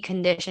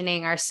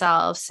deconditioning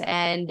ourselves.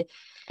 And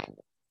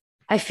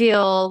I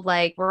feel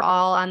like we're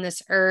all on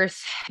this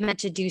earth meant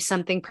to do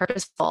something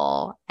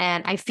purposeful.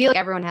 And I feel like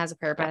everyone has a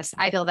purpose.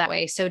 I feel that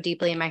way so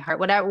deeply in my heart,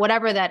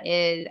 whatever that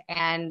is.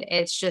 And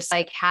it's just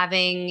like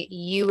having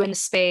you in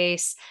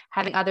space,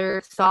 having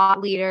other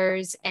thought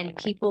leaders and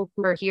people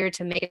who are here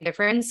to make a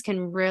difference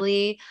can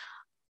really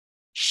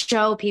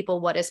show people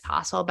what is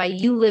possible. By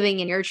you living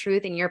in your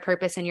truth and your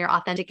purpose and your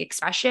authentic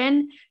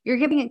expression, you're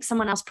giving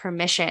someone else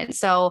permission.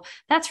 So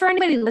that's for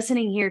anybody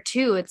listening here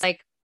too. It's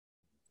like,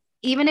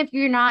 even if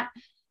you're not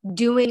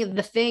doing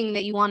the thing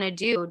that you want to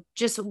do,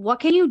 just what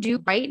can you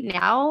do right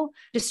now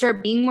to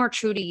start being more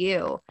true to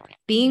you,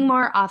 being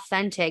more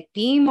authentic,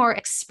 being more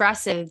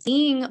expressive,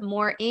 being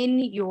more in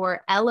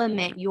your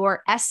element,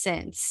 your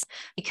essence?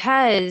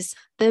 Because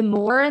the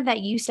more that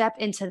you step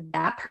into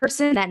that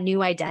person, that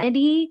new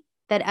identity,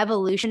 that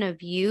evolution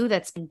of you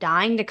that's been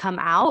dying to come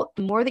out,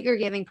 the more that you're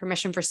giving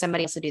permission for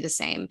somebody else to do the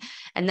same.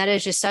 And that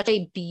is just such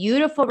a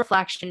beautiful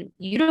reflection,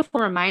 beautiful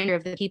reminder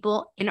of the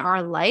people in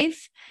our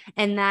life.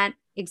 And that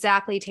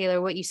exactly,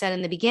 Taylor, what you said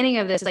in the beginning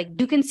of this, like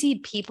you can see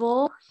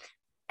people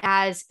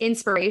as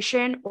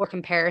inspiration or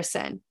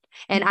comparison.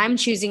 And I'm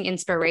choosing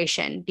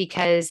inspiration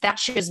because that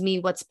shows me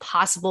what's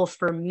possible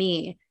for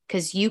me.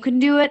 Because you can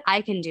do it,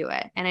 I can do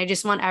it. And I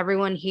just want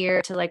everyone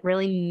here to like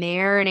really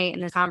marinate in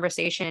this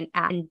conversation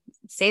and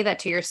say that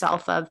to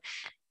yourself of,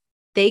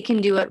 they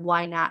can do it,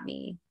 why not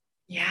me?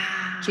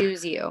 Yeah.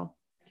 Choose you.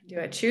 Do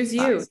it. Choose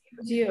you. Choose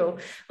you.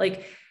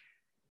 Like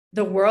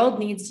the world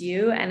needs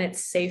you, and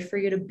it's safe for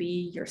you to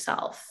be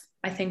yourself.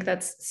 I think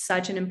that's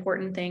such an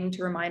important thing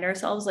to remind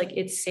ourselves. Like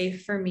it's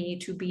safe for me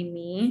to be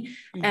me.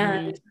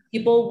 And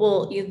people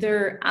will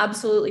either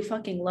absolutely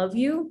fucking love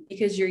you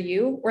because you're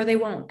you, or they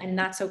won't. And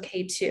that's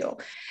okay too.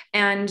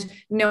 And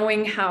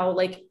knowing how,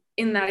 like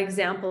in that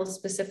example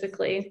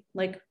specifically,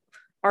 like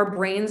our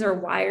brains are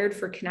wired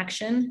for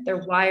connection.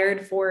 They're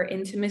wired for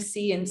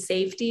intimacy and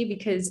safety,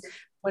 because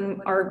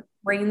when our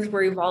brains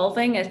were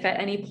evolving, if at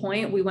any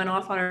point we went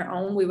off on our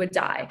own, we would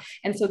die.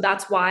 And so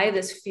that's why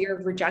this fear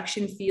of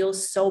rejection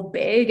feels so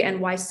big,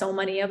 and why so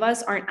many of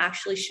us aren't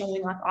actually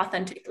showing up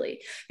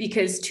authentically,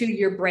 because to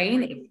your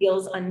brain, it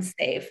feels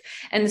unsafe.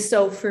 And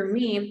so for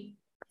me,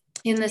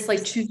 in this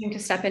like choosing to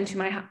step into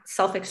my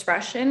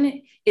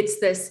self-expression, it's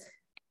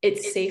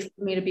safe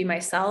for me to be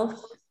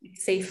myself.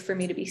 It's safe for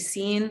me to be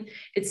seen.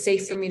 It's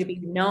safe for me to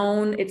be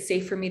known. It's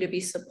safe for me to be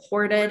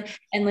supported,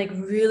 and like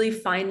really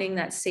finding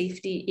that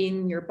safety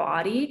in your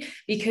body,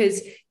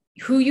 because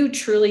who you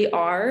truly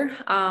are,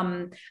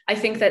 I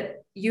think that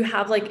you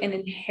have like an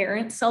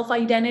inherent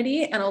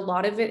self-identity, and a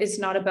lot of it is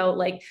not about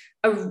like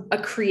a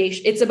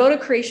creation. It's about a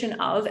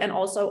creation of, and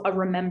also a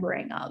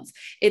remembering of.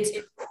 It's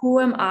who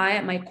am I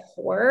at my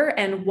core,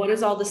 and what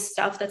is all the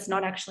stuff that's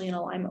not actually in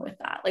alignment with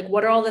that? Like,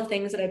 what are all the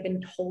things that I've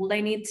been told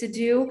I need to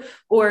do,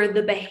 or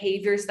the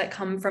behaviors that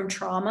come from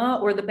trauma,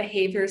 or the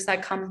behaviors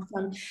that come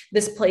from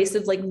this place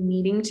of like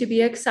needing to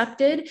be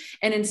accepted?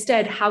 And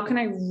instead, how can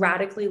I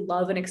radically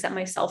love and accept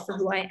myself for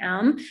who I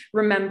am,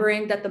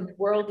 remembering that the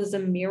world is a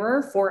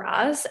mirror for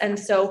us. And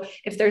so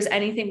if there's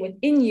anything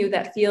within you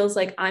that feels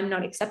like I'm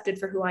not accepted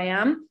for who I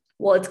am,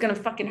 well, it's going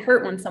to fucking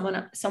hurt when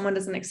someone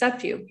doesn't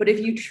accept you. But if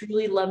you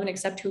truly love and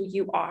accept who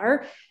you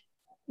are,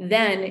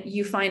 then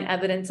you find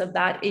evidence of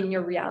that in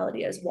your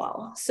reality as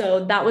well.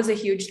 So that was a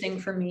huge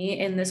thing for me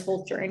in this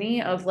whole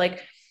journey of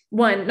like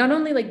one, not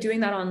only like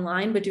doing that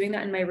online, but doing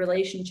that in my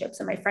relationships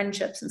and my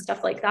friendships and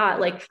stuff like that.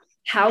 Like,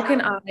 how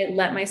can I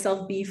let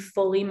myself be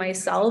fully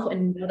myself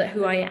and know that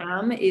who I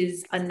am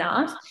is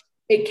enough?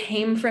 It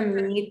came from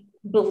me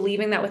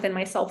believing that within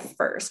myself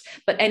first.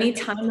 But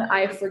anytime that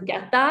I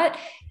forget that,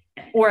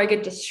 or I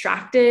get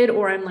distracted,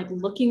 or I'm like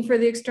looking for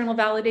the external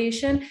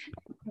validation,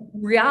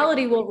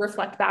 reality will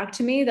reflect back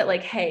to me that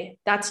like, hey,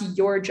 that's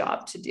your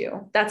job to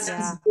do. That's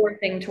your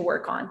thing to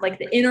work on. Like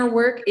the inner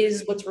work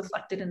is what's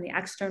reflected in the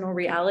external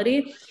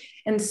reality.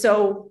 And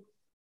so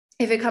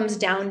if it comes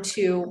down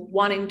to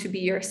wanting to be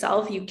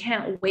yourself, you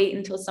can't wait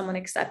until someone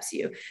accepts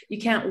you. You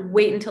can't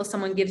wait until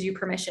someone gives you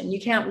permission. You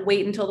can't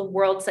wait until the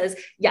world says,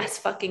 yes,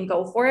 fucking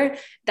go for it.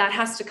 That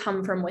has to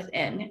come from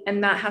within.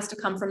 And that has to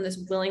come from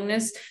this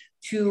willingness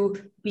to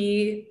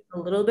be a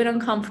little bit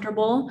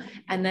uncomfortable.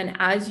 And then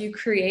as you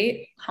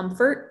create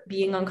comfort,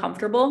 being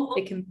uncomfortable,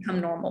 it can become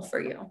normal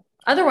for you.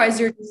 Otherwise,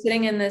 you're just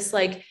sitting in this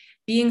like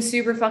being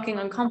super fucking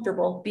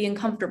uncomfortable, being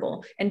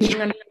comfortable and being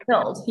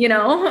unfulfilled, you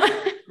know?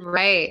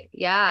 Right.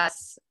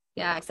 Yes.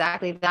 Yeah,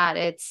 exactly that.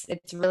 It's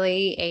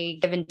really a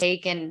give and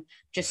take, and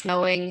just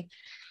knowing,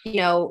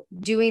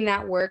 doing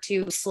that work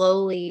to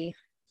slowly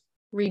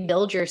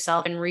rebuild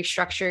yourself and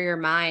restructure your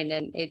mind.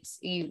 And it's,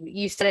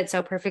 you said it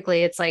so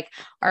perfectly. It's like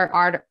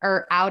our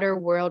outer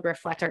world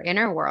reflects our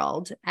inner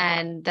world.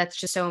 And that's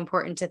just so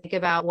important to think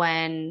about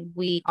when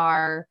we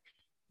are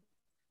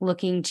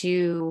looking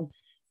to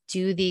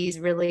do these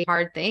really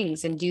hard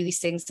things and do these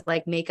things to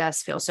like make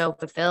us feel so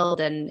fulfilled.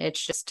 And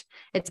it's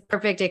a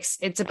perfect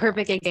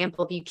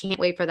example. If you can't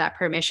wait for that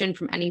permission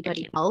from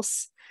anybody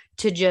else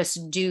to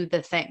just do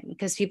the thing,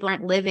 because people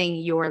aren't living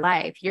your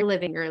life. You're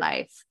living your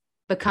life.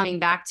 But coming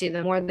back to,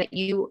 the more that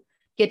you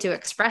get to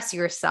express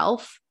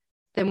yourself,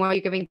 the more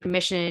you're giving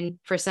permission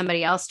for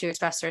somebody else to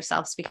express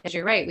themselves, because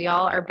you're right. We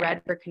all are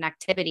bred for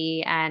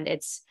connectivity, and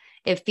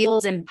it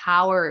feels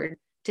empowered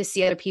to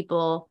see other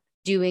people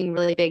doing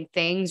really big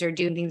things or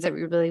doing things that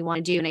we really want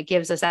to do. And it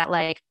gives us that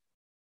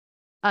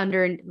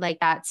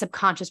that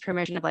subconscious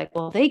permission of like,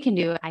 well, they can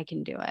do it, I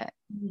can do it.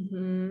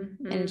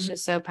 Mm-hmm. And it's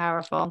just so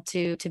powerful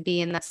to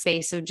be in that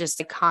space of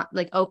just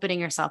like opening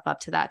yourself up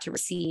to that, to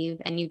receive,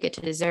 and you get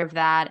to deserve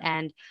that.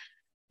 And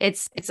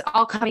it's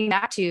all coming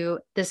back to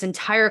this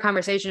entire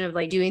conversation of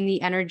like doing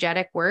the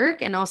energetic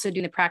work and also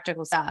doing the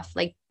practical stuff,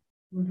 like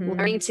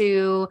learning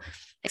to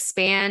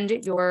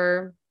expand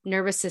your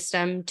nervous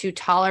system to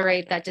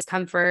tolerate that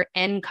discomfort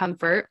and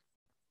comfort,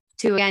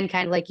 to, again,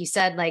 kind of like you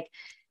said, like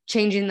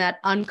changing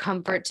that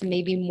uncomfort to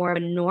maybe more of a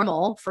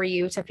normal for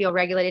you to feel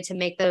regulated, to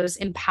make those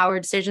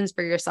empowered decisions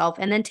for yourself.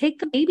 And then take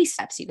the baby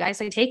steps, you guys,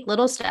 like take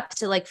little steps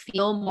to like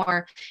feel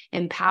more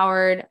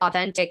empowered,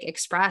 authentic,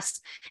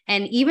 expressed.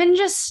 And even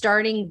just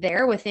starting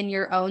there within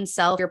your own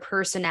self, your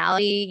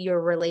personality,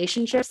 your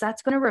relationships,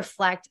 that's going to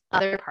reflect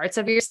other parts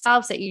of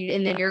yourself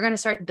and then you're going to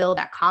start to build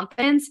that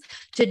confidence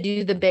to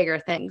do the bigger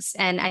things.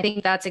 And I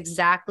think that's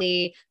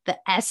exactly the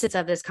essence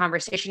of this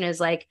conversation,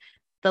 is like,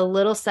 the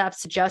little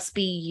steps to just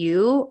be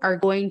you are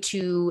going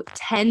to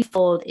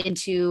tenfold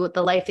into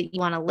the life that you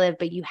want to live.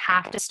 But you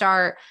have to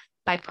start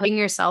by putting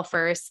yourself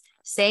first,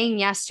 saying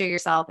yes to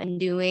yourself, and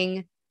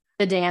doing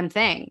the damn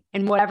thing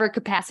in whatever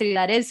capacity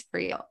that is for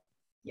you.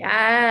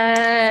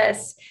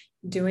 Yes.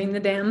 Doing the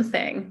damn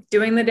thing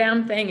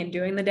and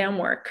doing the damn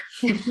work.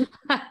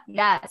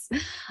 Yes.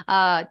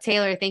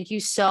 Taylor, thank you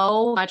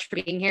so much for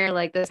being here.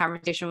 Like, this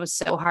conversation was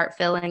so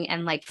heart-filling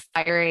and like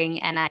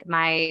firing, and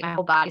my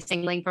whole body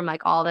tingling from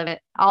like all of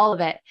it.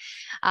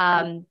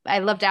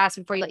 I'd love to ask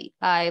before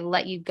I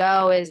let you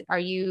go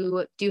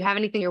do you have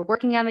anything you're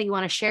working on that you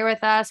want to share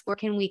with us? Where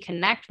can we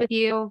connect with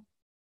you?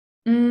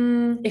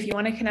 If you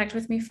want to connect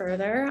with me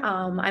further,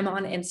 I'm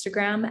on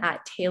Instagram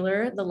at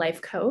Taylor the Life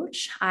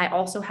Coach. I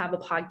also have a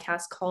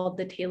podcast called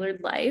The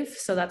Tailored Life.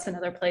 So that's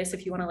another place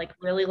if you want to like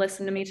really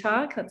listen to me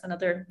talk. That's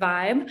another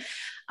vibe.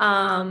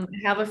 I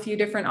have a few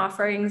different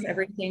offerings,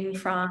 everything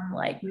from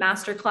like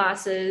master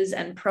classes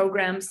and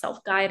programs,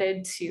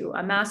 self-guided, to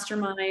a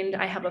mastermind.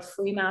 I have a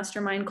free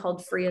mastermind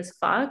called Free as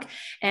Fuck.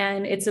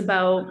 And it's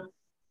about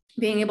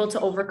being able to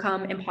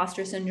overcome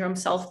imposter syndrome,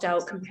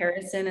 self-doubt,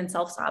 comparison, and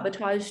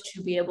self-sabotage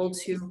to be able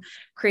to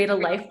create a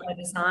life by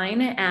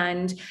design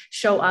and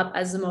show up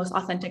as the most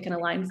authentic and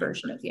aligned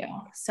version of you.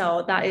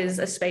 So that is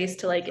a space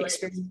to like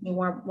experience me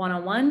more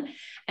one-on-one.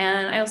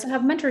 And I also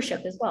have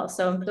mentorship as well.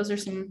 So those are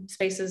some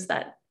spaces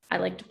that I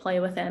like to play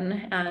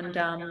within. And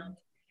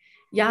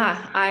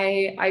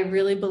I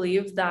really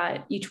believe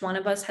that each one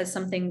of us has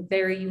something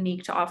very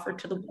unique to offer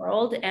to the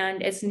world.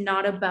 And it's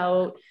not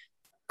about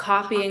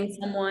copying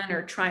someone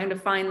or trying to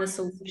find the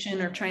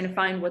solution or trying to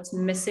find what's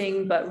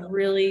missing, but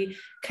really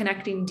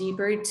connecting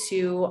deeper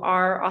to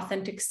our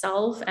authentic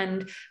self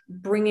and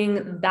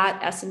bringing that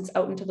essence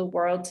out into the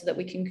world so that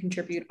we can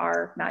contribute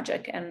our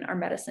magic and our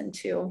medicine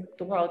to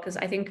the world. Because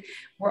I think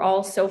we're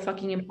all so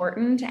fucking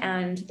important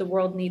and the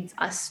world needs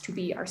us to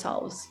be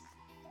ourselves.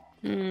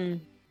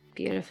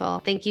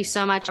 Beautiful. Thank you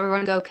so much.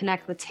 Everyone go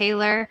connect with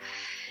Taylor,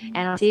 and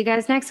I'll see you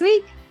guys next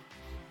week.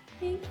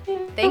 Thank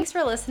you. Thanks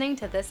for listening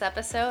to this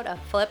episode of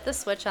Flip the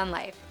Switch on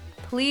Life.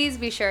 Please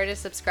be sure to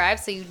subscribe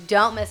so you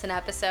don't miss an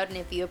episode. And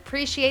if you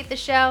appreciate the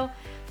show,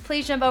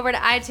 please jump over to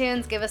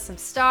iTunes, give us some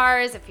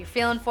stars. If you're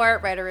feeling for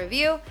it, write a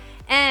review.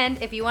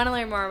 And if you want to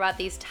learn more about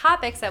these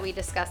topics that we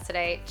discussed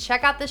today,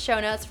 check out the show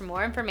notes for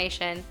more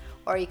information.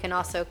 Or you can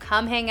also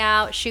come hang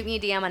out, shoot me a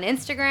DM on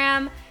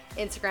Instagram.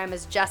 Instagram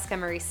is Jessica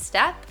Marie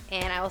Stepp,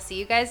 and I will see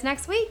you guys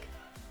next week.